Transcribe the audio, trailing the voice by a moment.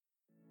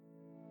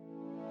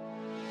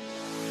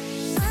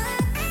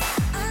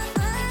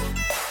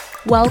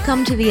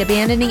Welcome to the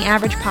Abandoning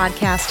Average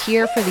podcast,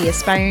 here for the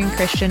aspiring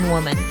Christian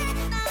woman.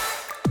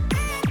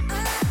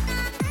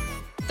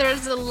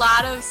 There's a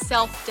lot of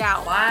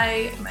self-doubt.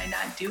 Why am I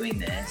not doing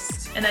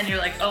this? And then you're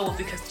like, oh, well,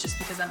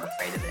 because I'm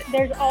afraid of it.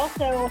 There's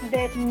also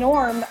this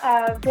norm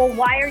of, well,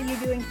 why are you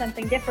doing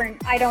something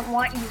different? I don't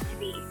want you to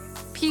be.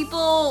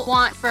 People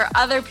want for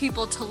other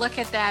people to look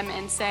at them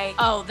and say,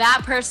 oh,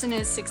 that person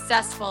is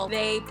successful.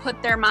 They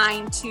put their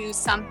mind to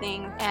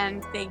something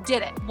and they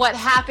did it. What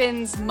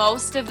happens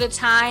most of the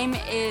time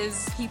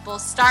is people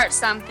start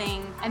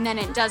something and then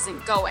it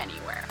doesn't go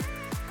anywhere.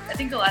 I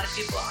think a lot of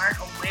people aren't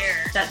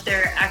aware that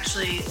they're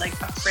actually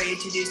afraid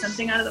to do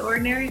something out of the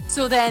ordinary.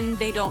 So then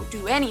they don't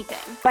do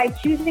anything. By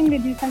choosing to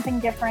do something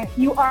different,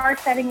 you are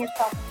setting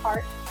yourself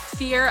apart.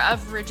 Fear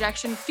of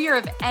rejection, fear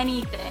of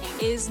anything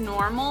is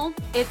normal.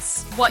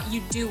 It's what you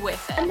do with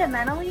it.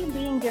 Fundamentally,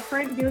 being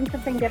different, doing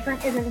something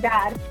different isn't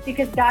bad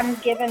because God has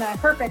given a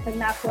purpose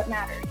and that's what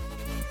matters.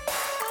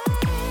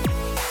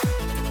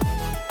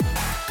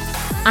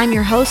 I'm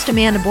your host,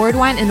 Amanda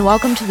Boardwine, and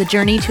welcome to the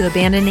journey to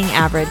abandoning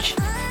average.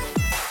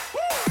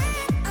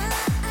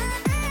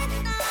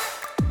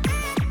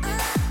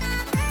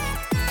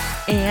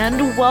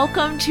 And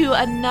welcome to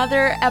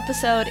another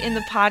episode in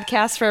the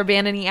podcast for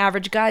Abandoning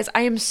Average. Guys,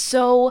 I am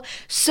so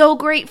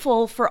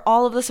grateful for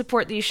all of the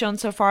support that you've shown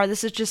so far.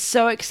 This is just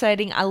so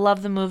exciting. I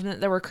love the movement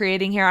that we're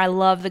creating here. I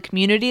love the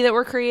community that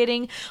we're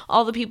creating.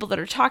 All the people that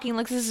are talking,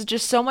 this is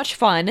just so much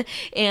fun.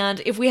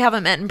 And if we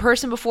haven't met in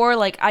person before,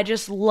 I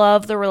just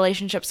love the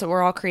relationships that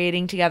we're all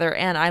creating together.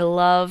 And I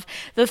love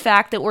the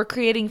fact that we're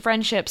creating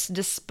friendships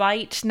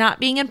despite not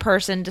being in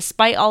person,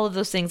 despite all of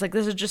those things.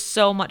 This is just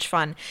so much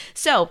fun.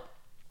 So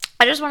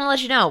I just want to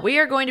let you know, we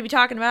are going to be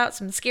talking about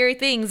some scary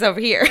things over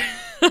here.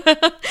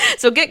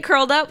 So get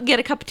curled up, get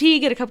a cup of tea,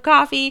 get a cup of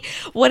coffee,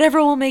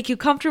 whatever will make you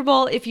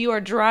comfortable. If you are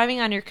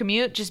driving on your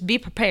commute, just be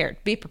prepared.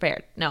 Be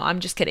prepared. No, I'm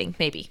just kidding.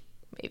 Maybe.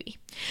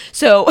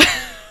 So,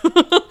 we're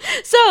going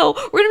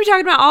to be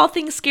talking about all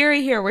things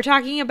scary here. We're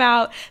talking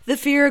about the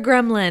fear of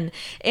gremlin.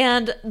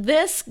 And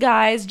this,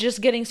 guys,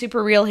 just getting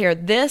super real here.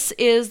 This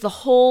is the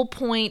whole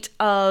point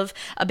of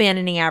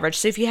Abandoning Average.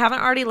 So if you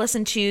haven't already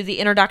listened to the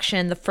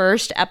introduction, the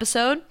first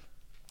episode,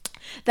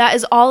 that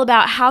is all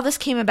about how this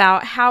came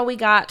about, how we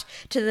got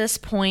to this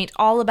point,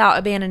 all about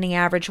abandoning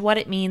average, what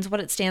it means,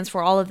 what it stands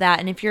for, all of that.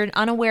 And if you're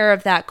unaware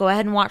of that, go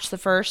ahead and watch the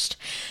first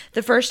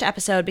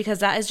episode, because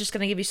that is just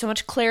going to give you so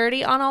much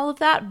clarity on all of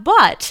that.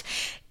 But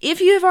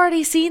if you have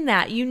already seen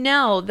that, you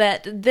know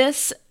that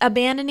this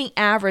abandoning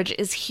average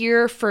is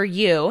here for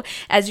you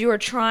as you are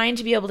trying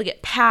to be able to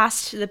get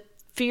past the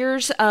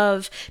fears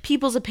of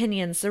people's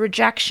opinions, the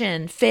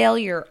rejection,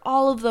 failure,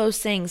 all of those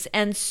things.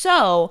 And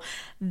so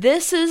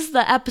this is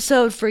the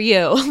episode for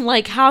you.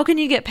 How can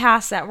you get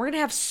past that? We're going to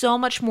have so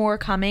much more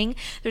coming.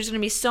 There's going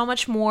to be so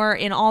much more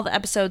in all the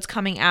episodes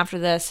coming after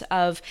this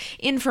of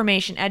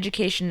information,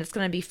 education. It's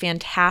going to be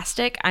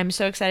fantastic. I'm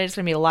so excited. It's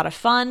going to be a lot of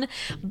fun.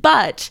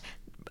 But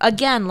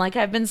again, like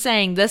I've been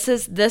saying, this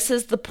is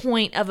the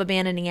point of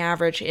Abandoning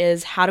Average,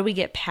 is how do we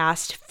get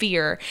past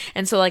fear?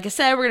 And so, like I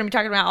said, we're going to be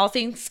talking about all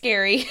things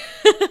scary.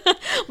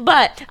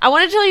 But I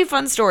want to tell you a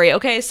fun story,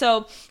 okay?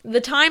 So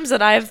the times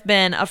that I've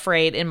been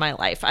afraid in my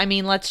life,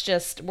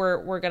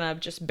 we're going to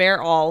just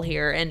bear all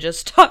here and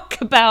just talk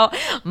about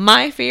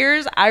my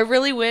fears. I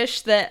really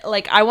wish that,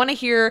 I want to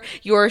hear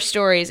your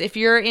stories. If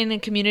you're in a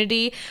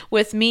community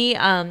with me,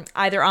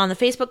 either on the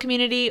Facebook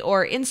community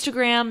or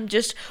Instagram,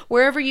 just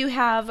wherever you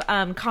have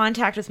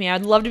contact with me,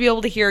 I'd love to be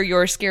able to hear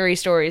your scary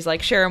stories.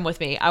 Share them with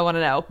me. I want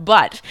to know.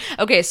 But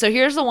okay, so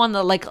here's the one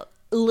that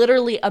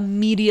literally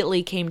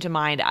immediately came to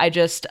mind.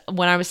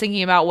 When I was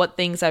thinking about what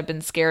things I've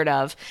been scared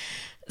of.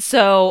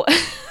 So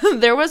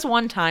there was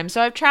one time,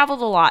 so I've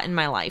traveled a lot in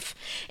my life,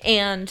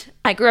 and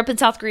I grew up in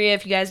South Korea.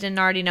 If you guys didn't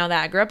already know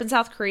that, I grew up in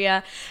South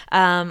Korea.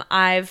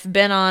 I've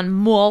been on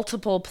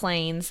multiple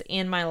planes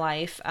in my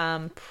life,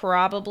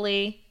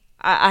 probably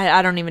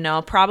I don't even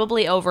know,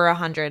 probably over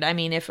 100. I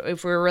mean, if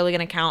we're really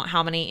going to count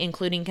how many,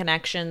 including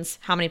connections,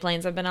 how many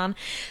planes I've been on.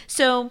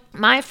 So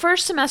my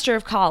first semester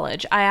of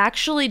college,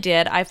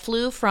 I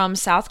flew from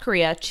South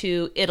Korea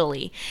to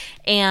Italy,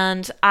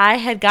 and I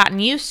had gotten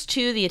used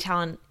to the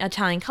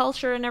Italian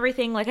culture and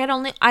everything.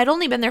 I'd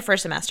only been there for a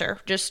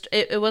semester, just,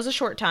 it was a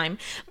short time,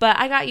 but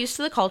I got used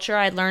to the culture.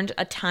 I learned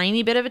a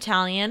tiny bit of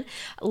Italian,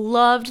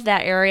 loved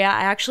that area.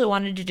 I actually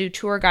wanted to do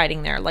tour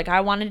guiding there.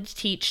 I wanted to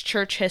teach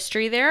church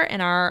history there,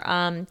 and our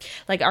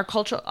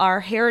culture, our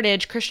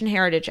heritage, Christian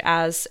heritage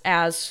as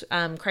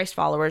Christ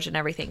followers and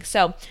everything.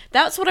 So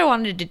that's what I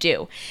wanted to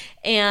do.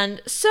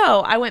 And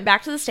so I went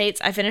back to the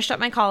States. I finished up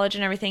my college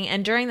and everything.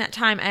 And during that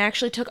time, I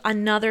actually took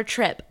another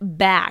trip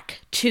back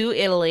to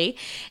Italy.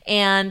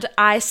 And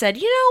I said,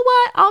 you know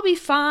what? I'll be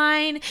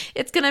fine.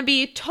 It's going to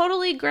be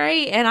totally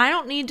great. And I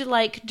don't need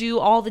to do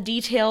all the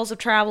details of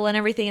travel and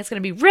everything. It's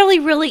going to be really,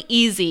 really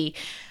easy.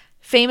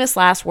 Famous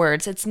last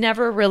words. It's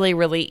never really,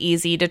 really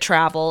easy to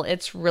travel.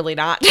 It's really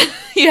not.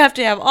 You have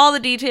to have all the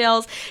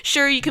details.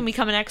 Sure, you can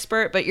become an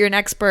expert, but you're an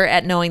expert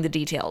at knowing the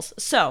details.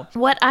 So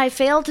what I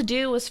failed to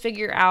do was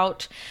figure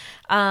out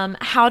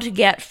how to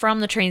get from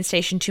the train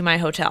station to my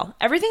hotel.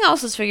 Everything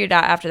else was figured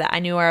out after that. I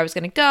knew where I was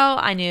going to go.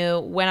 I knew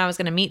when I was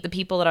going to meet the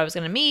people that I was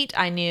going to meet.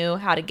 I knew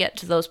how to get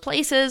to those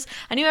places.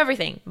 I knew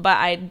everything, but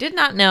I did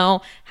not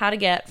know how to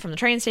get from the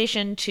train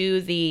station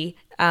to the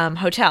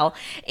hotel.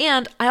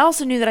 And I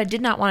also knew that I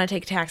did not want to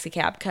take a taxi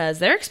cab because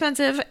they're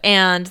expensive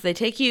and they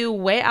take you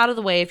way out of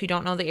the way if you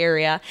don't know the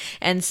area.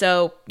 And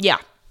so, yeah.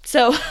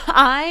 So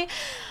I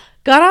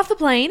got off the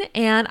plane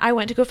and I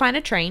went to go find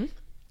a train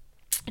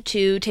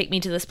to take me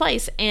to this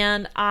place.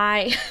 And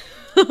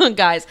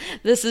guys,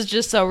 this is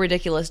just so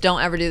ridiculous.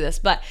 Don't ever do this.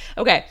 But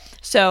okay,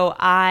 so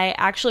I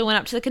actually went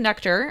up to the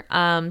conductor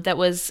that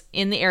was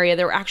in the area.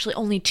 There were actually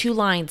only 2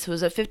 lines. So it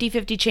was a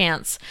 50-50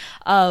 chance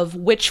of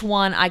which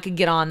one I could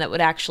get on that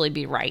would actually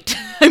be right.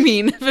 I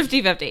mean,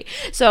 50-50.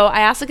 So I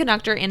asked the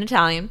conductor in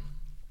Italian.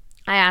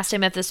 I asked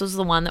him if this was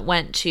the one that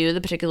went to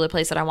the particular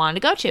place that I wanted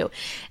to go to.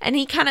 And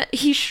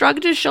he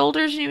shrugged his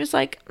shoulders and he was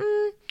like,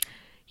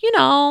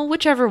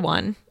 whichever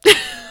one.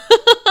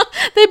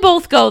 They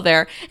both go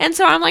there. And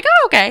so I'm like,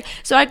 oh, okay.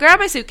 So I grabbed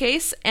my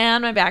suitcase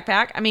and my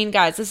backpack. I mean,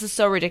 guys, this is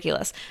so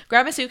ridiculous.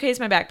 Grabbed my suitcase,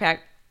 my backpack,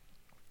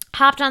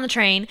 hopped on the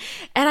train,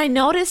 and I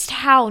noticed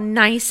how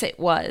nice it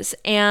was.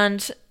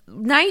 And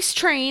nice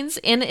trains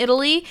in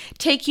Italy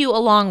take you a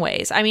long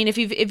ways. I mean, if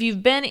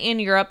you've been in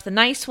Europe, the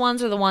nice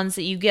ones are the ones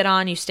that you get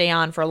on, you stay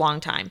on for a long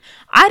time.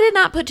 I did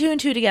not put 2 and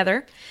 2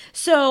 together.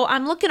 So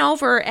I'm looking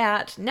over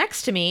at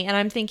next to me and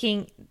I'm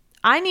thinking,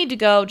 I need to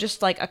go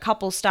just like a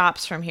couple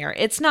stops from here.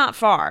 It's not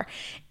far.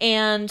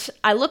 And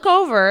I look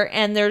over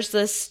and there's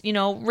this,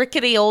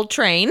 rickety old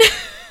train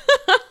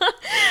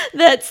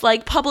that's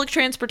like public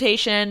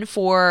transportation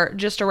for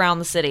just around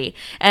the city.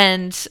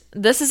 And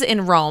this is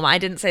in Rome. I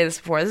didn't say this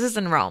before. This is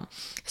in Rome.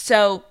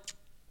 So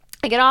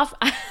I get off.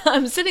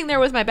 I'm sitting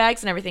there with my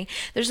bags and everything.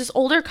 There's this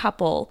older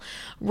couple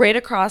right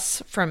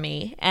across from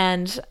me.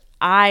 And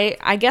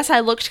I guess I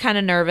looked kind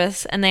of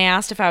nervous and they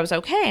asked if I was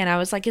okay. And I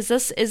was like, is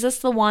this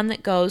the one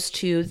that goes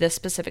to this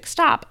specific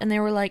stop? And they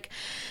were like,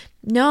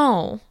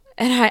 no.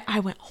 And I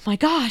went, oh my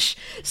gosh.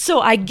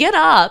 So I get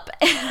up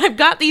and I've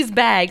got these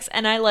bags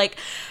and I like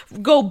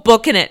go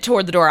booking it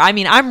toward the door. I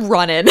mean, I'm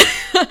running.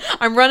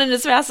 I'm running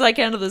as fast as I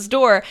can to this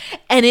door.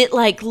 And it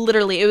like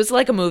literally, it was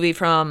like a movie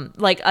from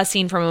like a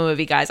scene from a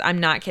movie, guys. I'm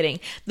not kidding.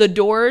 The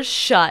doors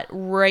shut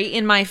right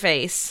in my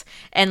face.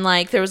 And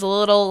like there was a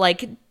little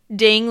like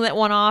ding that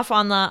went off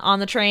on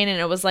the train and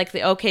it was like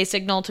the okay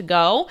signal to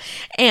go.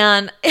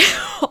 And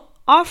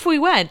off we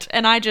went,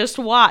 and I just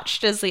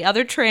watched as the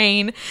other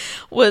train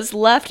was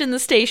left in the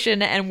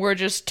station and we're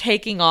just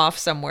taking off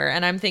somewhere.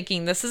 And I'm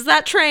thinking, this is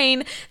that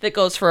train that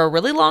goes for a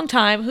really long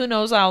time. Who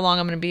knows how long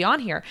I'm going to be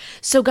on here.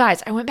 So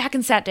guys, I went back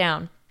and sat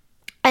down.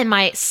 And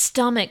my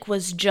stomach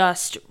was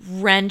just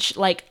wrenched.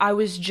 Like I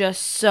was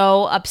just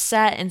so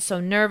upset and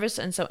so nervous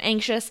and so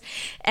anxious.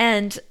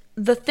 And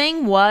the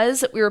thing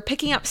was, we were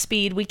picking up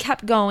speed, we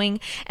kept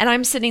going, and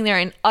I'm sitting there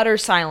in utter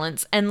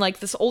silence, and like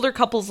this older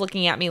couple's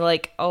looking at me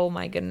like, oh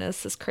my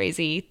goodness, this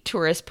crazy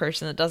tourist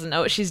person that doesn't know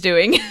what she's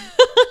doing.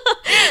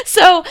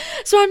 So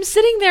I'm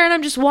sitting there and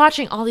I'm just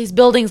watching all these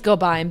buildings go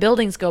by,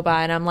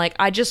 and I'm like,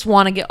 I just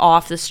want to get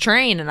off this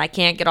train, and I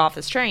can't get off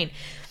this train.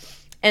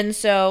 And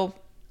so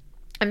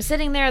I'm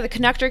sitting there, the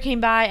conductor came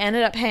by,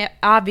 ended up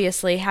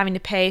obviously having to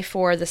pay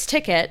for this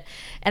ticket,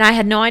 and I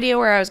had no idea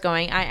where I was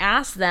going. I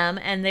asked them,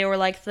 and they were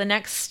like, the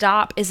next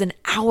stop is an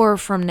hour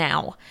from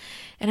now.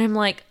 And I'm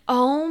like,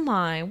 oh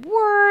my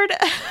word,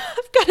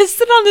 I've got to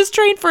sit on this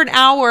train for an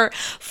hour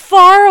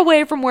far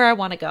away from where I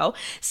want to go.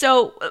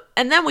 So,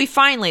 and then we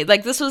finally,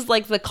 like this was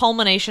like the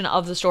culmination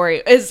of the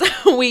story, is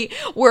we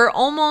were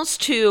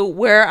almost to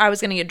where I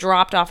was going to get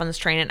dropped off on this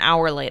train an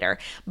hour later.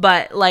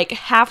 But like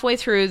halfway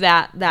through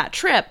that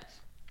trip,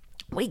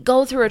 we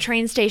go through a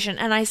train station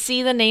and I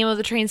see the name of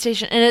the train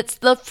station and it's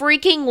the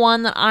freaking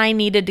one that I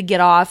needed to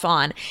get off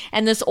on.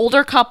 And this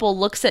older couple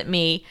looks at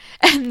me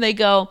and they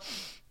go,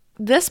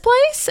 this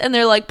place? And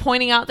they're like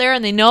pointing out there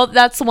and they know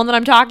that's the one that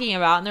I'm talking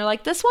about. And they're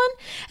like, this one?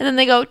 And then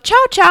they go,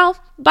 ciao, ciao,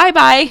 bye,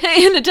 bye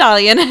in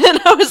Italian. And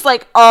I was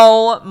like,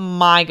 oh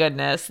my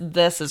goodness,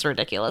 this is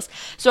ridiculous.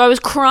 So I was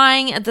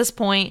crying at this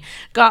point,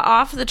 got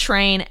off the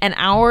train an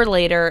hour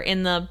later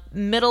in the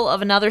middle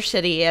of another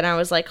city. And I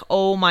was like,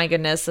 oh my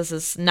goodness, this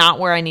is not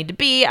where I need to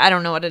be. I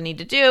don't know what I need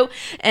to do.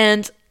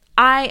 And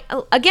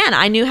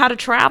I knew how to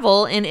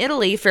travel in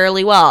Italy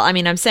fairly well. I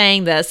mean, I'm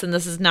saying this and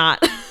this is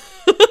not...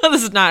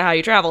 this is not how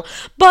you travel.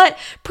 But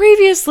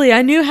previously,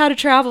 I knew how to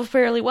travel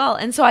fairly well.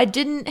 And so I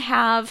didn't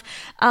have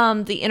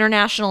the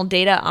international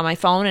data on my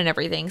phone and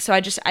everything. So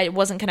I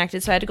wasn't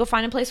connected. So I had to go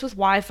find a place with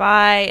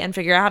Wi-Fi and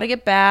figure out how to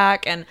get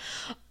back. And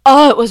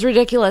oh, it was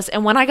ridiculous.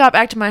 And when I got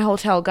back to my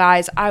hotel,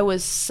 guys, I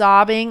was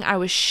sobbing. I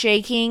was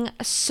shaking,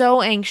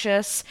 so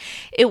anxious.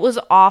 It was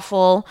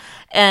awful.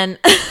 And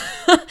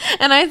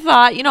and I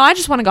thought, I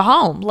just want to go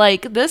home.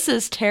 Like, this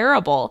is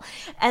terrible.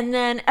 And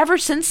then ever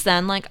since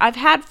then, like, I've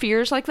had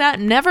fears like that,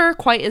 never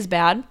quite as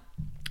bad.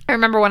 I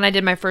remember when I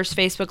did my first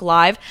Facebook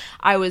Live,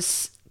 I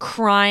was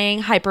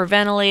crying,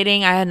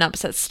 hyperventilating. I had an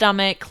upset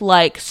stomach,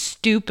 like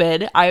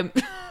stupid.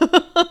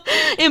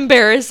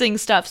 embarrassing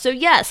stuff. So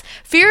yes,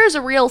 fear is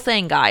a real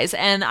thing, guys.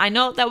 And I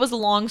know that was a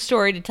long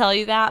story to tell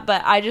you that,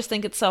 but I just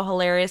think it's so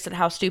hilarious at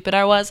how stupid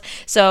I was.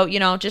 So,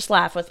 just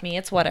laugh with me.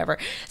 It's whatever.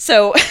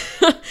 So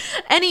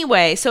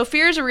anyway, so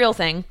fear is a real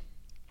thing.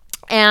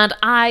 And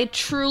I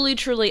truly,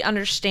 truly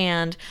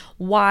understand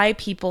why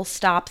people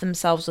stop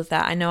themselves with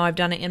that. I know I've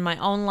done it in my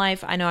own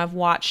life. I know I've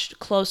watched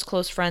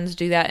close friends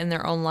do that in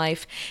their own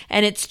life.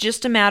 And it's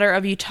just a matter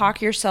of you talk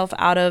yourself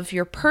out of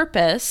your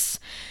purpose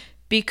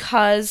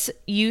because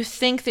you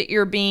think that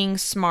you're being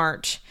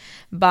smart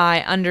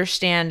by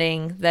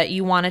understanding that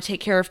you want to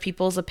take care of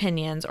people's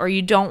opinions, or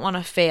you don't want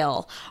to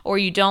fail, or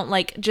you don't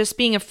like just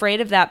being afraid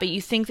of that, but you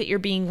think that you're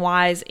being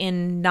wise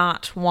in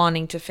not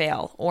wanting to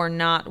fail or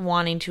not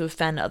wanting to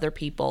offend other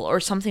people or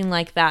something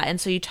like that.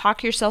 And so you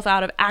talk yourself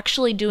out of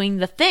actually doing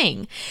the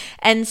thing.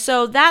 And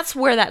so that's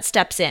where that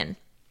steps in.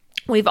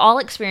 We've all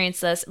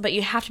experienced this, but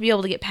you have to be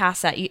able to get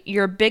past that.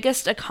 Your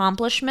biggest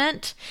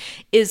accomplishment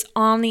is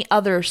on the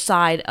other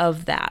side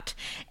of that.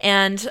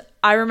 And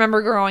I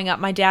remember growing up,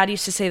 my dad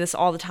used to say this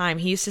all the time.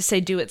 He used to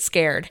say, do it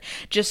scared.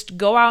 Just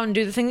go out and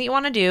do the thing that you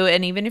want to do.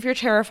 And even if you're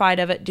terrified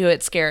of it, do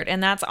it scared.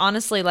 And that's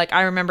honestly, like,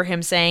 I remember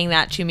him saying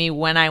that to me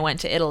when I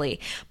went to Italy.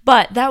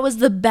 But that was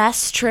the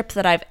best trip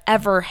that I've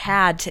ever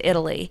had to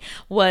Italy,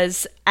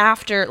 was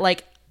after,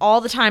 like, all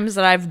the times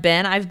that I've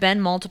been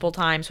multiple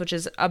times, which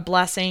is a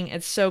blessing.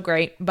 It's so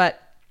great.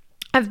 But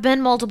I've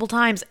been multiple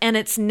times and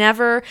it's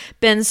never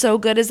been so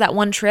good as that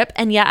one trip.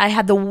 And yet I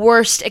had the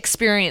worst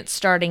experience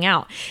starting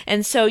out.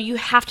 And so you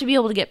have to be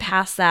able to get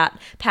past that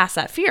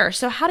fear.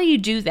 So how do you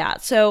do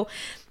that? So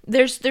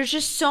there's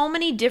just so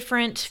many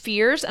different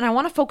fears, and I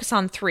want to focus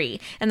on 3.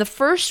 And the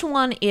first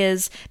one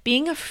is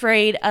being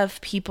afraid of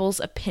people's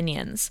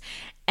opinions.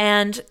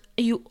 And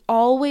you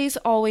always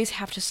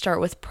have to start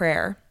with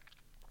prayer.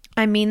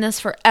 I mean this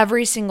for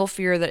every single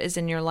fear that is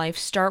in your life.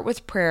 Start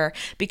with prayer,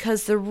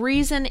 because the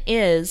reason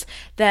is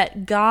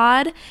that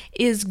God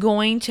is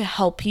going to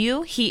help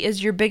you. He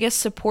is your biggest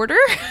supporter.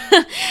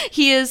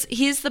 He's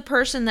the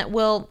person that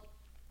will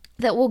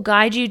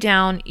guide you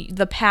down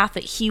the path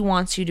that he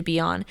wants you to be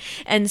on.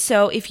 And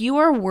so if you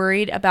are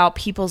worried about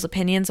people's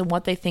opinions and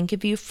what they think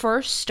of you,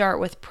 first start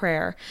with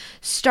prayer.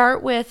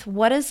 Start with,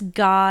 what does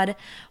God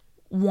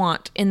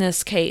want in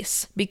this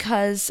case?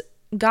 Because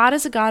God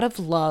is a God of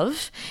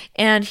love,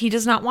 and he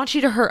does not want you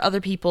to hurt other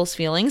people's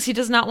feelings. He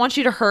does not want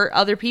you to hurt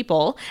other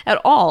people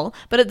at all.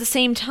 But at the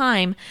same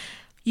time,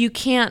 you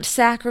can't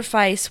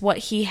sacrifice what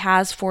he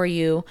has for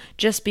you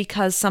just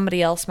because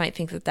somebody else might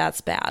think that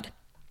that's bad.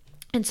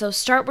 And so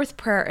start with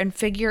prayer and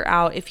figure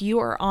out if you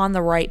are on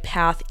the right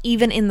path,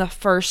 even in the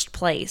first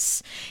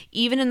place.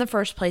 Even in the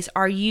first place,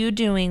 are you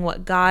doing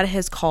what God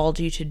has called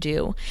you to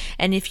do?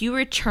 And if you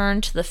return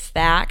to the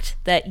fact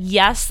that,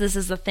 yes, this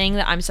is the thing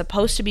that I'm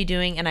supposed to be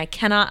doing, and I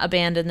cannot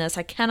abandon this,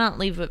 I cannot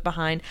leave it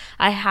behind,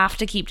 I have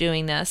to keep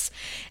doing this,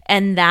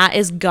 and that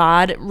is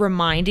God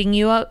reminding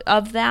you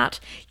of that,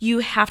 you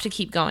have to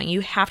keep going.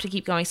 You have to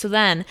keep going. So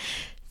then,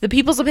 the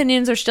people's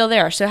opinions are still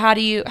there. So how do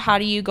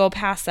you go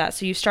past that?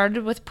 So you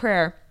started with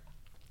prayer.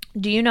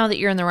 Do you know that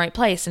you're in the right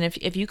place? And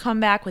if you come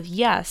back with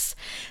yes,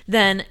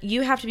 then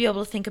you have to be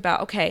able to think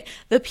about, okay,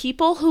 the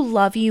people who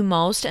love you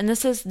most, and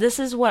this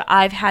is what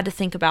I've had to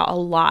think about a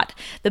lot.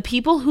 The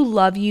people who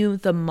love you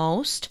the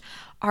most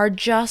are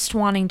just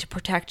wanting to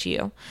protect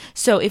you.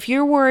 So if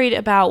you're worried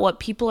about what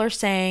people are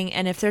saying,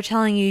 and if they're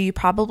telling you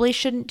probably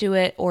shouldn't do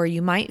it, or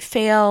you might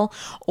fail,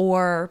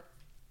 or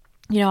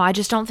I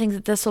just don't think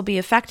that this will be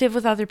effective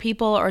with other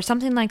people or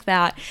something like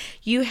that,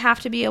 you have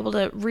to be able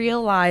to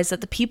realize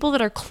that the people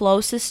that are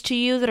closest to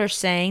you that are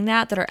saying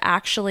that are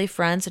actually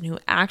friends and who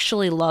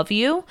actually love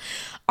you,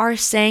 are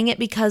saying it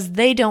because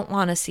they don't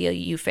want to see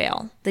you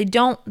fail. They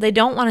don't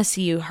want to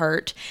see you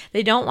hurt.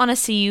 They don't want to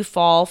see you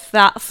fall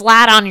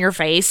flat on your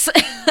face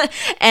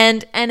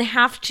and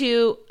have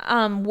to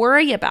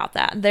worry about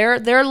that.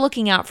 They're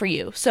looking out for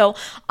you. So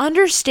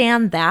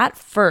understand that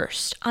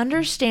first.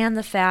 Understand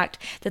the fact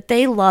that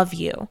they love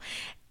you.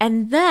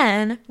 And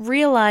then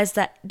realize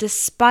that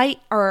despite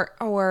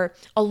or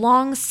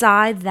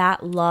alongside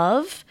that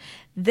love,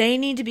 they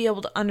need to be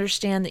able to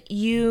understand that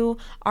you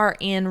are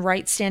in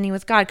right standing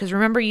with God. Because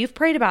remember, you've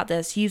prayed about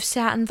this. You've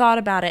sat and thought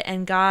about it,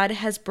 and God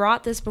has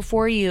brought this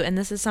before you, and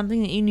this is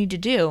something that you need to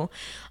do.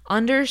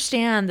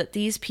 Understand that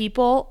these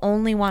people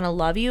only want to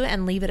love you,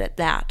 and leave it at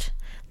that.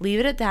 Leave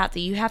it at that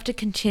you have to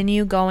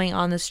continue going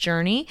on this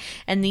journey,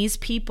 and these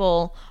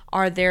people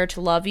are there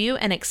to love you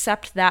and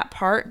accept that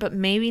part, but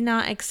maybe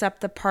not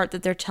accept the part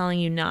that they're telling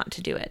you not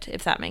to do it,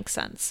 if that makes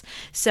sense.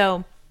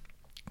 So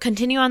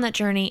continue on that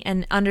journey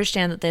and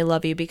understand that they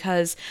love you,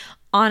 because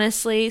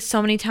honestly,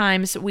 so many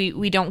times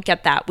we don't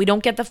get that. We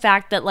don't get the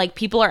fact that like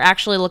people are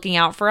actually looking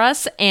out for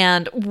us,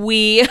 and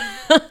we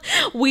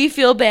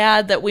feel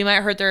bad that we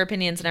might hurt their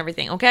opinions and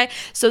everything, okay?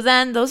 So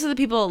then those are the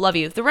people that love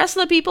you. The rest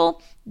of the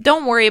people,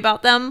 don't worry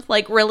about them.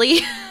 Like, really?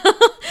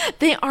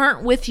 They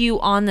aren't with you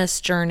on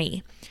this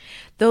journey.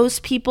 Those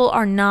people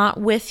are not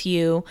with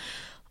you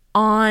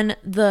on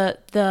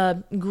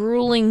the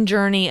grueling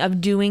journey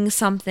of doing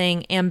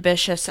something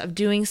ambitious, of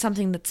doing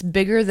something that's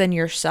bigger than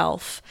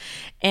yourself.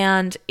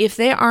 And if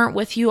they aren't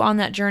with you on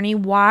that journey,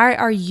 why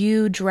are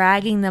you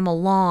dragging them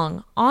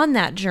along on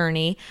that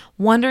journey,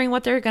 wondering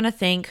what they're going to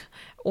think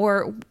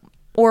or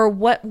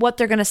what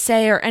they're going to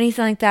say or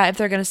anything like that, if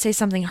they're going to say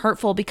something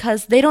hurtful,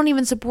 because they don't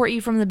even support you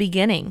from the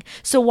beginning.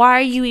 So why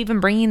are you even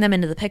bringing them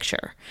into the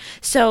picture?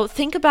 So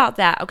think about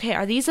that. Okay,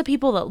 are these the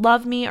people that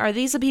love me? Are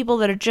these the people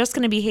that are just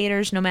going to be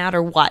haters no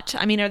matter what?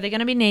 I mean, are they going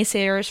to be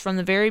naysayers from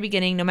the very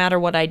beginning no matter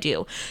what I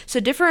do? So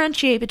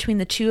differentiate between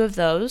the two of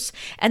those,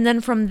 and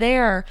then from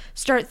there,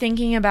 start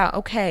thinking about,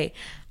 okay,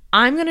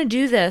 I'm going to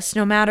do this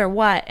no matter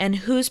what, and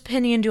whose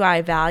opinion do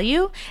I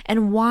value,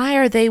 and why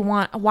are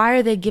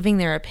they giving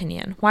their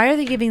opinion? Why are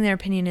they giving their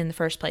opinion in the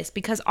first place?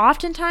 Because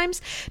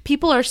oftentimes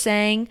people are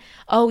saying,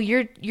 "Oh,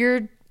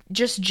 you're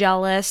just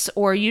jealous,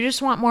 or you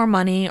just want more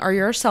money, or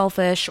you're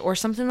selfish, or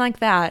something like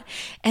that."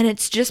 And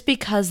it's just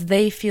because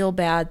they feel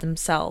bad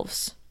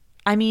themselves.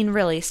 I mean,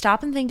 really,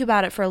 stop and think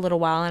about it for a little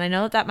while. And I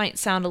know that might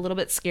sound a little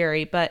bit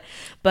scary, but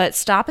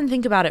stop and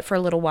think about it for a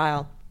little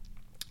while.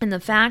 And the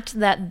fact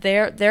that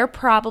they're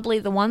probably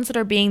the ones that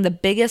are being the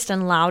biggest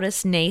and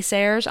loudest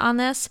naysayers on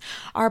this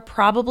are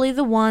probably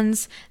the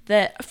ones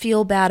that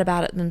feel bad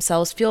about it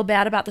themselves, feel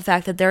bad about the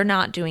fact that they're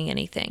not doing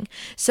anything.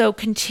 So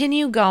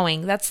continue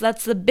going. That's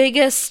the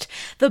biggest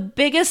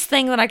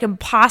thing that I can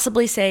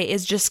possibly say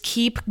is just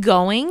keep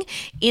going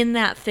in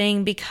that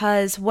thing,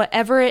 because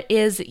whatever it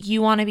is that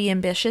you want to be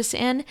ambitious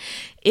in,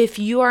 if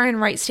you are in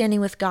right standing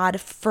with God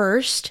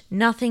first,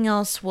 nothing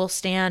else will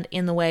stand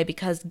in the way,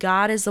 because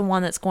God is the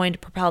one that's going to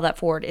propel that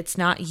forward. It's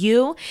not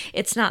you.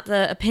 It's not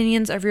the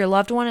opinions of your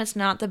loved one. It's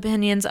not the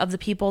opinions of the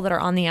people that are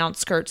on the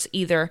outskirts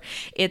either.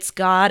 It's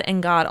God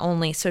and God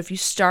only. So if you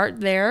start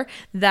there,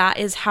 that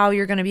is how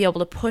you're going to be able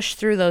to push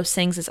through those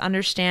things, is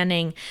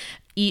understanding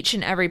each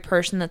and every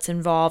person that's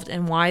involved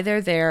and why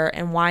they're there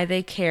and why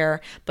they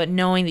care, but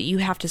knowing that you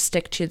have to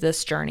stick to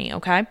this journey,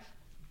 okay?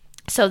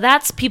 So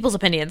that's people's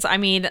opinions. I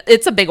mean,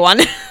 it's a big one.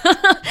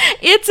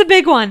 It's a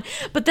big one.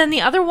 But then the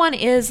other one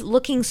is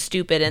looking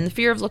stupid and the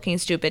fear of looking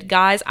stupid.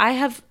 Guys, I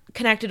have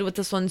connected with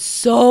this one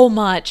so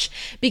much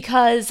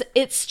because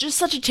it's just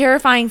such a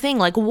terrifying thing.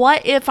 Like,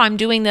 what if I'm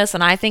doing this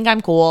and I think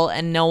I'm cool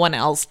and no one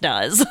else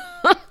does?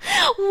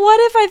 What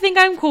if I think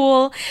I'm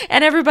cool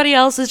and everybody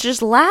else is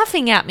just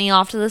laughing at me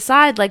off to the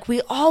side? Like,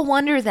 we all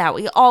wonder that.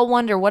 We all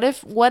wonder, what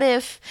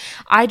if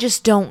I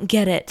just don't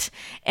get it?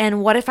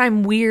 And what if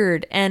I'm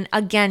weird? And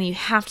again, you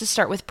have to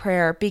start with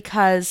prayer,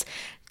 because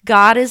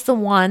God is the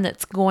one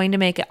that's going to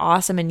make it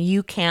awesome, and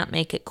you can't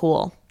make it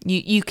cool.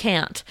 You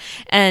can't.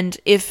 And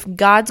if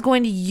God's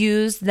going to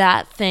use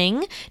that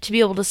thing to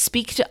be able to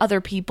speak to other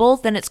people,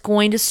 then it's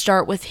going to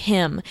start with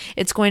Him.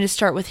 It's going to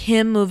start with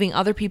Him moving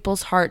other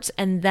people's hearts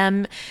and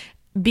them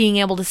being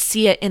able to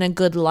see it in a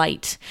good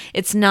light.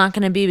 It's not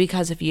going to be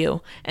because of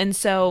you. And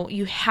so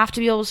you have to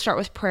be able to start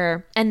with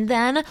prayer. And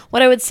then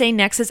what I would say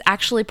next is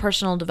actually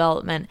personal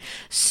development.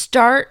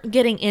 Start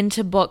getting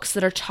into books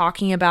that are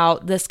talking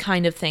about this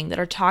kind of thing, that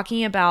are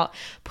talking about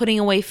putting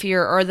away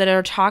fear, or that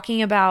are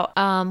talking about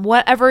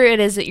whatever it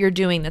is that you're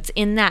doing that's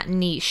in that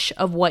niche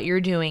of what you're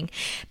doing,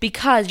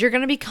 because you're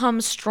going to become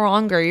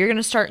stronger. You're going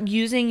to start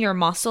using your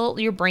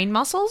brain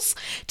muscles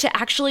to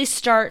actually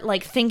start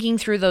like thinking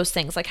through those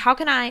things. Like, how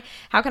can I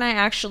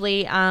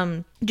actually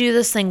do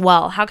this thing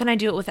well? How can I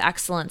do it with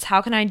excellence?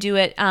 How can I do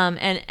it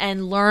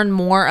and learn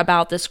more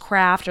about this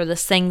craft or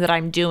this thing that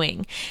I'm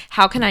doing?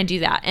 How can I do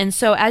that? And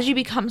so as you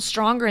become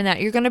stronger in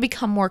that, you're going to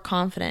become more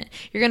confident.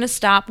 You're going to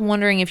stop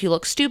wondering if you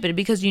look stupid,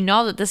 because you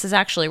know that this is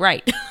actually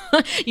right.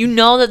 You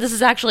know that this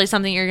is actually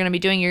something you're going to be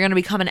doing. You're going to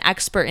become an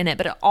expert in it.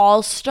 But it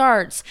all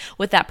starts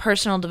with that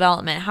personal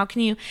development. How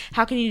can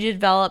you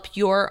develop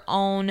your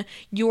own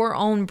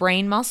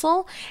brain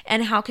muscle,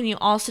 and how can you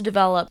also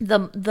develop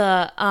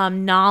the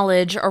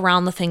knowledge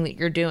around the thing that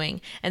you're doing?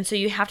 And so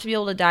you have to be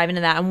able to dive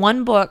into that. And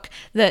one book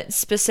that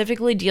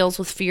specifically deals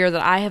with fear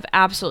that I have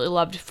absolutely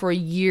loved for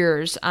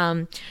years,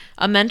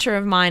 a mentor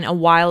of mine a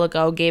while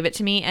ago gave it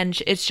to me,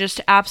 and it's just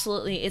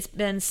absolutely, it's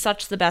been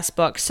such the best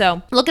book.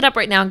 So look it up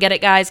right now and get it,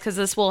 guys, because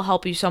this will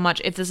help you so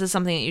much if this is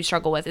something that you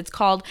struggle with. It's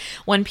called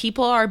When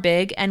People Are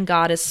Big and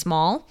God is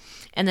Small.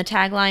 And the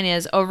tagline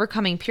is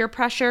Overcoming Peer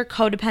Pressure,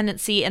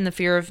 Codependency, and the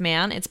Fear of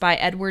Man. It's by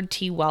Edward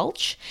T.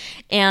 Welch.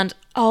 And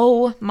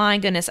oh my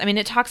goodness. I mean,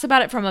 it talks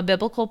about it from a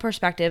biblical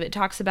perspective. It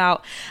talks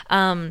about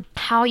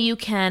how you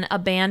can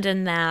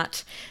abandon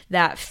that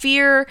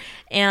fear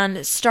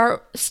and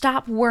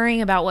stop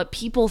worrying about what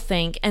people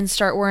think and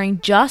start worrying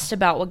just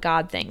about what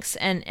God thinks.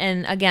 And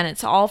again,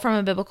 it's all from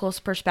a biblical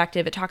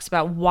perspective. It talks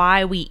about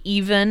why we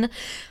even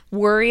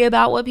worry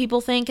about what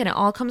people think, and it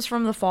all comes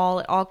from the fall.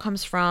 It all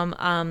comes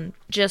from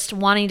just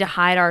wanting to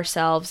hide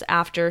ourselves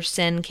after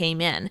sin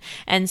came in.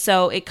 And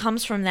so it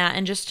comes from that,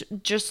 and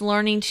just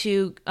learning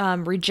to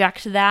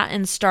reject that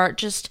and start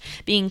just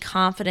being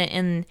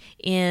confident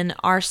in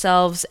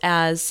ourselves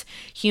as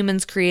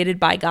humans created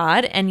by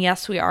God. And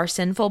yes, we are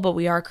sinful, but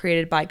we are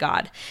created by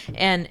God.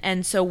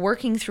 And so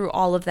working through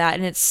all of that,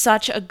 and it's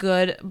such a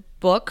good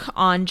book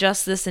on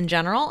just this in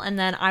general. And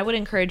then I would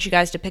encourage you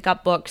guys to pick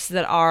up books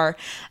that are,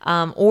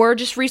 or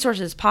just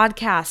resources,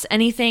 podcasts,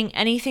 anything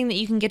that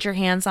you can get your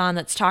hands on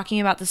that's talking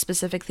about the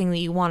specific thing that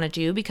you want to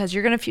do, because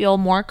you're going to feel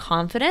more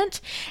confident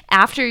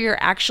after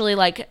you're actually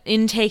like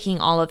intaking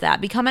all of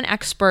that. Become an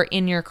expert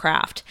in your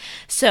craft.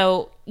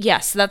 So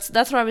yes, that's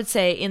what I would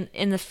say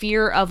in the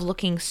fear of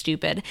looking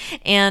stupid.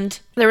 And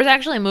there was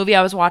actually a movie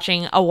I was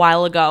watching a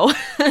while ago,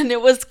 and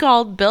it was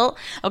called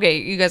okay,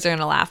 you guys are going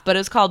to laugh, but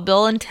it's called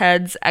Bill and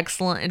Ted's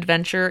Excellent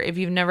Adventure. If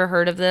you've never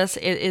heard of this,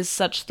 it is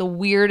such the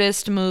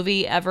weirdest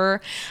movie ever.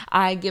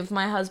 I give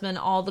my husband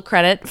all the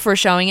credit for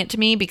showing it to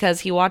me because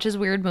he watches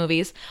weird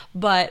movies,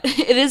 but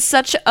it is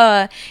such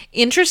a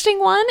interesting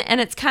one, and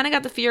it's kind of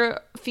got the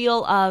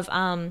feel of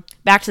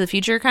Back to the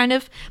Future kind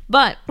of,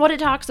 but what it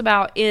talks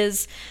about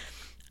is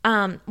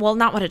well,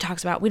 not what it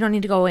talks about. We don't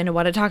need to go into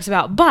what it talks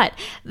about. But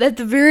at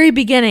the very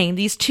beginning,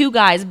 these two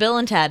guys, Bill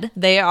and Ted,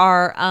 they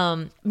are,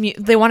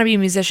 they want to be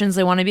musicians.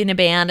 They want to be in a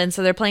band. And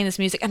so they're playing this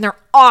music and they're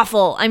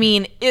awful. I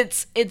mean,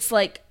 it's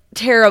like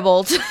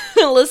terrible to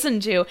listen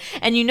to,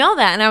 and you know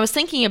that. And I was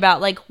thinking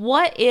about, like,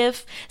 what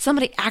if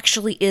somebody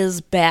actually is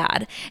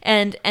bad?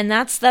 And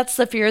that's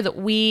the fear that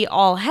we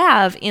all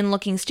have in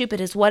looking stupid,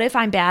 is what if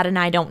I'm bad and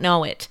I don't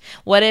know it?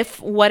 What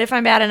if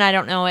I'm bad and I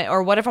don't know it?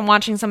 Or what if I'm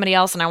watching somebody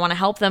else and I want to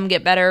help them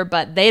get better,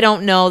 but they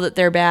don't know that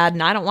they're bad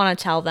and I don't want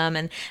to tell them?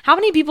 And how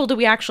many people do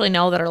we actually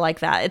know that are like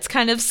that? It's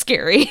kind of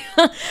scary.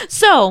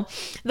 So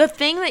the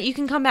thing that you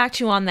can come back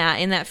to on that,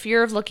 in that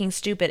fear of looking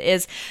stupid,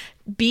 is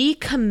be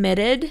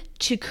committed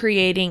to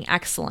creating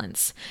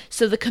excellence.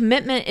 So the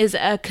commitment is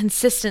a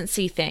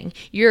consistency thing.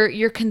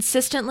 You're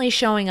consistently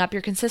showing up,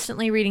 you're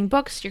consistently reading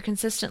books, you're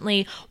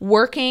consistently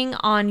working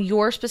on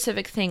your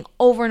specific thing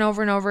over and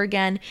over and over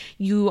again.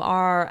 You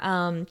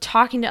are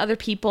talking to other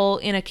people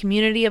in a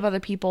community of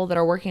other people that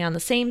are working on the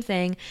same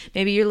thing.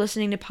 Maybe you're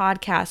listening to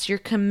podcasts. You're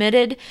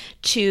committed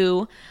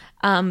to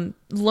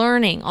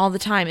learning all the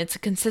time. It's a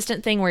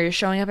consistent thing where you're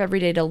showing up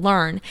every day to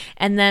learn.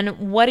 And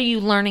then what are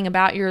you learning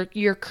about?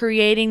 You're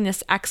creating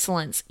this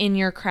excellence in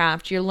your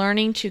craft. You're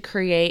learning to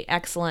create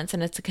excellence,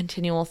 and it's a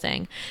continual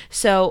thing.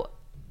 So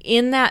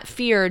in that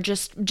fear,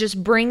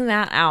 just bring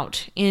that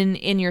out in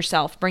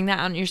yourself. Bring that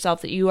out in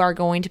yourself, that you are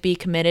going to be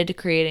committed to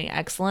creating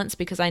excellence.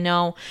 Because I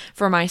know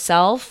for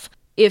myself,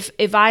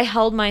 if I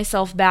held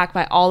myself back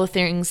by all the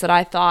things that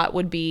I thought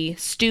would be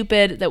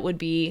stupid,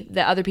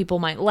 that other people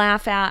might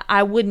laugh at,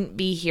 I wouldn't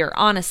be here.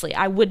 Honestly,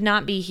 I would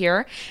not be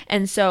here.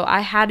 And so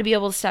I had to be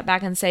able to step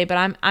back and say, but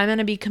I'm going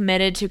to be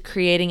committed to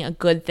creating a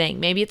good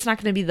thing. Maybe it's not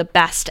going to be the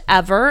best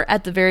ever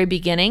at the very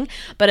beginning,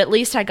 but at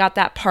least I got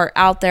that part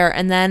out there.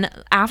 And then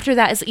after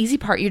that is the easy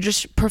part. You're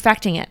just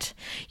perfecting it.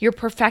 You're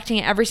perfecting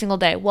it every single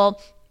day.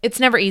 Well, it's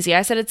never easy.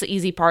 I said it's the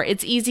easy part.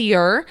 It's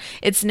easier.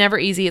 It's never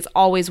easy. It's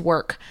always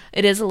work.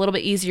 It is a little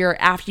bit easier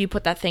after you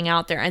put that thing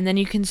out there. And then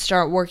you can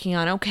start working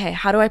on, okay,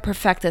 how do I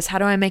perfect this? How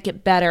do I make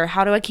it better?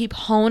 How do I keep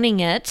honing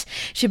it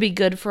to be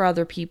good for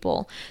other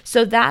people?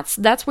 So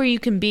that's where you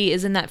can be,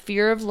 is in that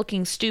fear of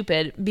looking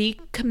stupid. Be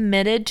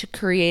committed to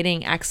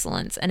creating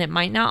excellence. And it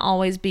might not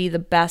always be the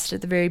best at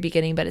the very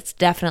beginning, but it's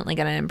definitely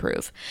going to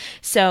improve.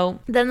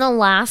 So then the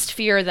last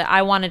fear that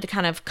I wanted to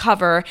kind of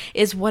cover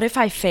is, what if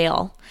I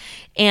fail?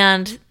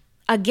 And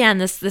again,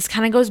 this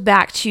kind of goes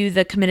back to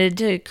the committed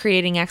to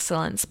creating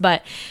excellence,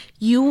 but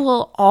you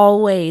will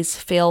always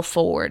fail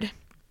forward.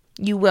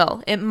 You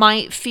will. It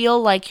might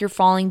feel like you're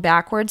falling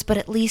backwards, but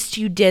at least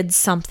you did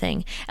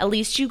something. At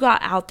least you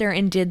got out there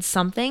and did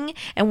something.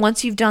 And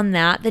once you've done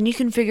that, then you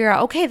can figure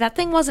out, okay, that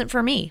thing wasn't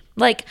for me.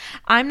 Like,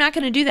 I'm not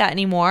going to do that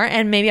anymore,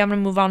 and maybe I'm going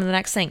to move on to the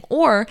next thing.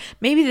 Or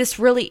maybe this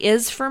really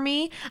is for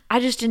me. I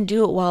just didn't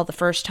do it well the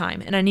first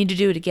time, and I need to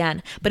do it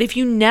again. But if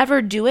you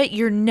never do it,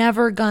 you're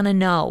never going to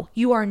know.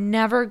 You are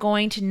never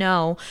going to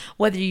know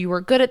whether you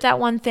were good at that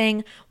one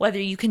thing, whether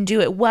you can do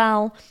it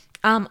well.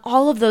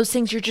 All of those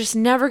things, you're just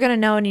never going to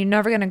know, and you're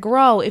never going to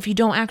grow if you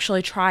don't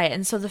actually try it.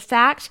 And so the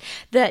fact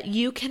that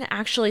you can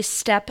actually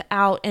step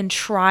out and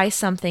try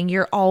something,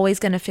 you're always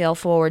going to fail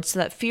forward. So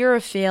that fear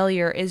of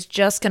failure is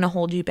just going to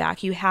hold you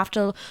back. You have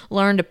to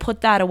learn to put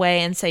that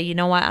away and say, you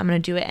know what, I'm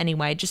going to do it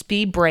anyway. Just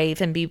be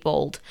brave and be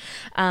bold.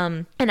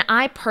 And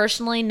I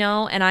personally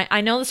know, and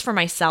I know this for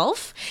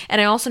myself, and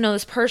I also know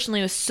this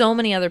personally with so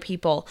many other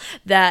people,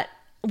 that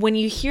when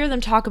you hear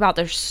them talk about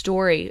their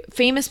story,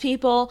 famous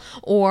people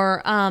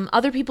or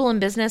other people in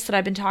business that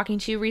I've been talking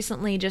to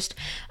recently, just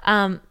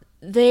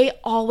they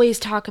always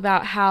talk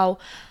about how,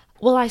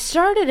 well, I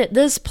started at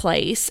this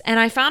place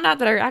and I found out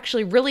that I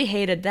actually really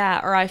hated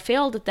that, or I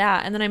failed at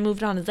that, and then I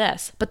moved on to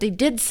this. But they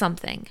did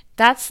something.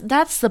 That's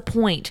the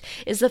point,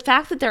 is the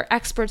fact that they're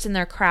experts in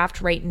their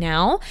craft right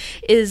now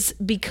is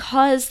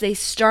because they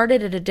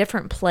started at a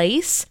different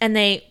place and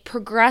they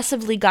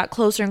progressively got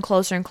closer and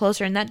closer and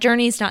closer, and that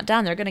journey is not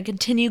done. They're going to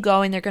continue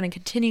going. They're going to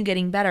continue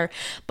getting better,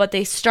 but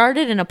they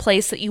started in a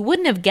place that you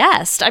wouldn't have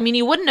guessed. I mean,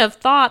 you wouldn't have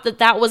thought that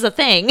that was a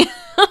thing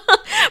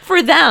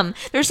for them.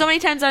 There's so many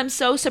times I'm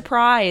so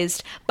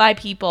surprised by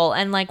people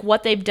and like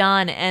what they've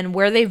done and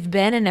where they've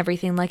been and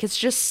everything. Like, it's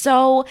just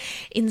so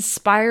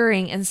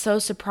inspiring and so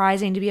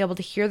surprising to be able able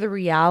to hear the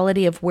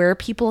reality of where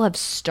people have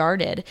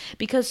started,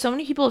 because so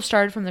many people have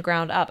started from the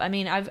ground up. I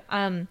mean,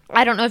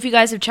 I don't know if you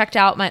guys have checked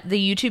out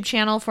the YouTube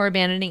channel for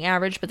Abandoning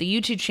Average, but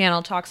the YouTube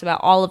channel talks about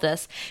all of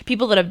this,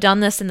 people that have done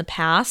this in the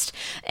past,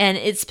 and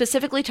it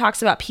specifically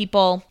talks about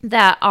people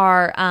that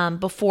are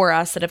before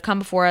us, that have come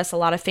before us, a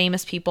lot of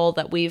famous people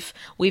that we've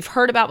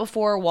heard about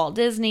before, Walt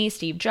Disney,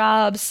 Steve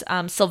Jobs,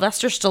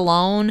 Sylvester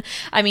Stallone.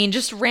 I mean,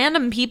 just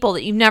random people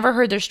that you've never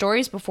heard their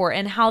stories before,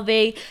 and how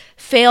they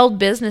failed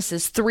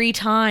businesses 3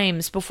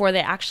 times before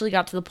they actually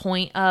got to the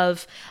point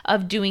of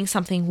doing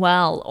something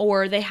well,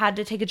 or they had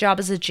to take a job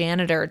as a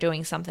janitor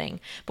doing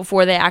something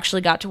before they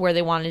actually got to where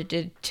they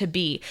wanted to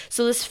be.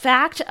 So this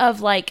fact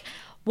of like,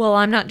 well,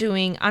 I'm not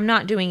doing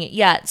it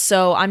yet,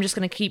 so I'm just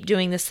going to keep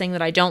doing this thing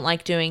that I don't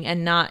like doing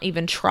and not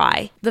even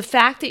try. The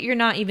fact that you're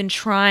not even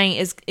trying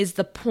is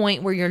the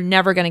point where you're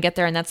never going to get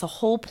there, and that's the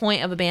whole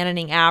point of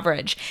Abandoning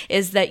Average,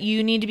 is that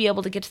you need to be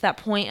able to get to that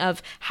point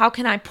of, how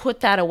can I put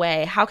that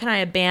away? How can I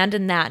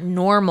abandon that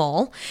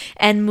normal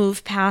and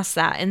move past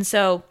that? And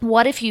so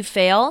what if you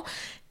fail?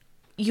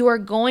 You are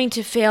going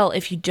to fail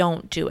if you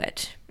don't do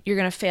it. You're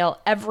going to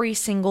fail every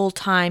single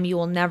time. You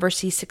will never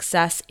see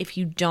success if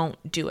you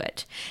don't do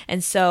it.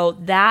 And so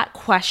that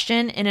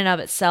question in and of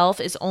itself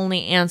is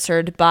only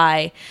answered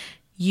by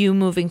you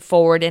moving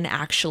forward and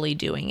actually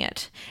doing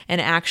it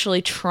and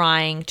actually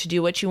trying to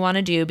do what you want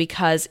to do,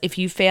 because if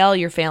you fail,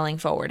 you're failing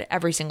forward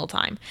every single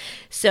time.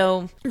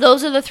 So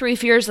those are the 3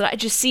 fears that I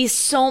just see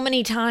so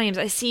many times.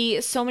 I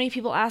see so many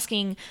people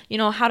asking,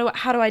 how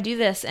do I do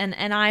this?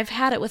 And I've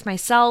had it with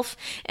myself,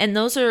 and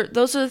those are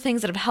the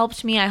things that have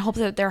helped me. I hope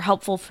that they're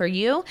helpful for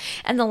you.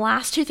 And the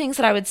last 2 things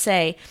that I would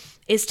say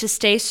is to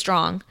stay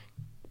strong,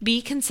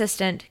 be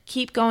consistent,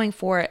 keep going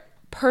for it,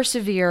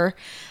 persevere.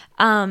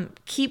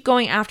 Keep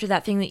going after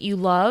that thing that you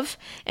love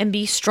and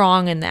be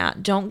strong in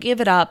that. Don't give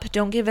it up.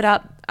 Don't give it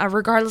up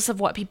regardless of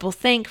what people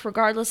think,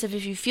 regardless of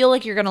if you feel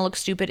like you're going to look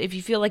stupid, if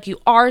you feel like you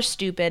are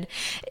stupid,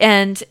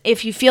 and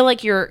if you feel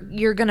like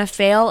you're going to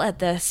fail at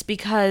this,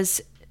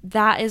 because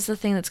that is the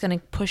thing that's going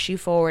to push you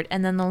forward.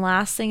 And then the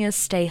last thing is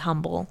stay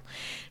humble.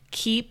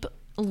 Keep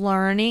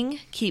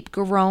learning, keep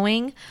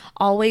growing.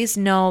 Always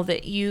know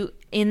that you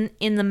in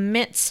the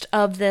midst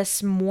of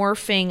this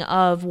morphing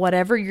of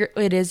whatever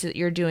it is that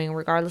you're doing,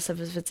 regardless of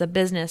if it's a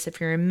business,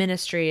 if you're in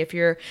ministry, if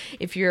you're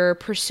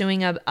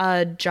pursuing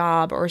a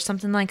job or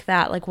something like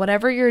that, like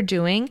whatever you're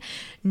doing,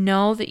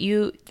 know that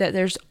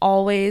there's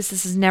always,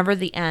 this is never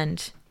the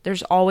end.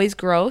 There's always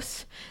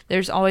growth.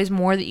 There's always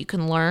more that you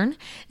can learn.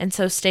 And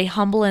so stay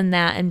humble in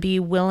that and be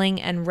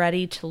willing and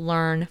ready to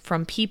learn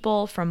from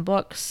people, from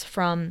books,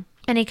 from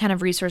any kind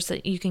of resource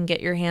that you can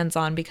get your hands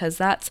on, because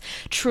that's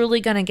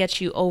truly going to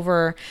get you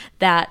over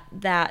that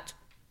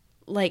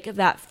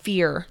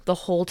fear the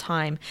whole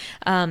time.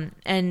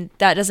 And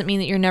that doesn't mean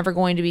that you're never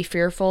going to be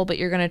fearful, but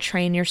you're going to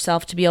train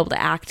yourself to be able to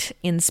act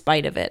in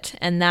spite of it.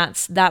 And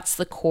that's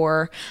the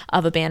core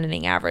of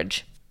Abandoning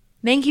Average.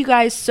 Thank you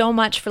guys so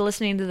much for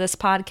listening to this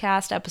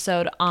podcast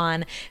episode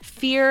on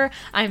fear.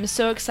 I'm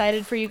so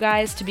excited for you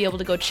guys to be able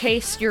to go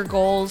chase your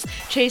goals,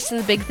 chase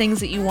the big things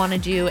that you want to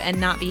do,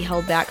 and not be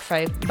held back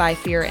by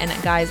fear. And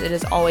guys, it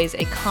is always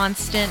a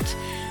constant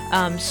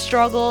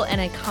struggle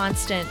and a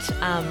constant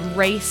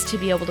race to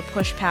be able to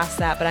push past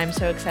that. But I'm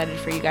so excited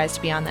for you guys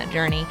to be on that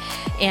journey.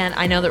 And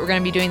I know that we're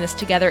going to be doing this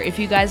together. If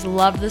you guys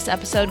love this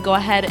episode, go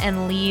ahead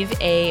and leave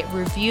a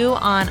review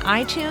on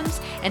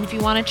iTunes. And if you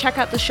want to check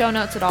out the show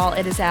notes at all,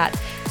 it is at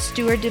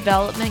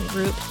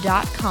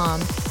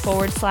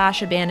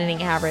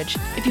stewarddevelopmentgroup.com/abandoning average.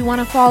 If you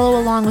want to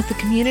follow along with the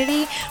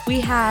community, we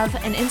have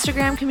an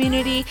Instagram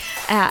community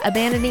at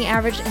Abandoning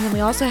Average, and then we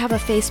also have a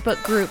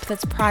Facebook group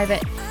that's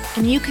private,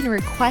 and you can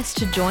request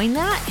to join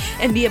that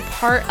and be a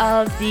part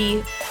of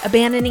the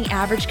Abandoning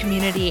Average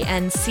community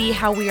and see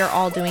how we are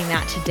all doing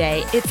that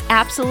today. It's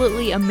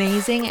absolutely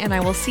amazing, and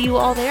I will see you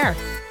all there.